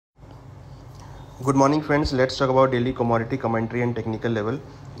Good morning friends, let's talk about daily commodity commentary and technical level.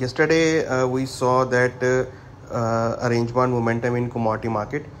 Yesterday we saw that a range bound momentum in commodity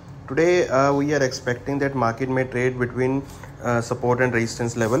market. Today we are expecting that market may trade between support and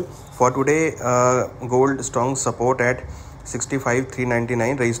resistance level. For today, gold strong support at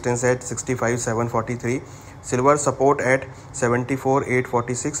 65,399, resistance at 65,743. Silver support at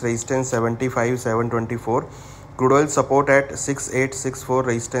 74,846, resistance 75,724. Crude oil support at 6864,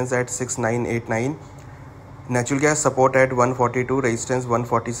 resistance at 6989. Natural gas support at 142, resistance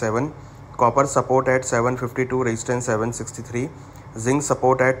 147. Copper support at 752, resistance 763. Zinc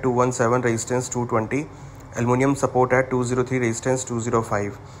support at 217, resistance 220. Aluminium support at 203, resistance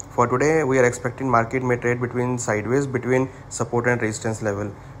 205. For today, we are expecting market may trade between sideways between support and resistance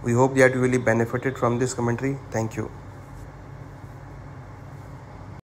level. We hope that you will be benefited from this commentary. Thank you.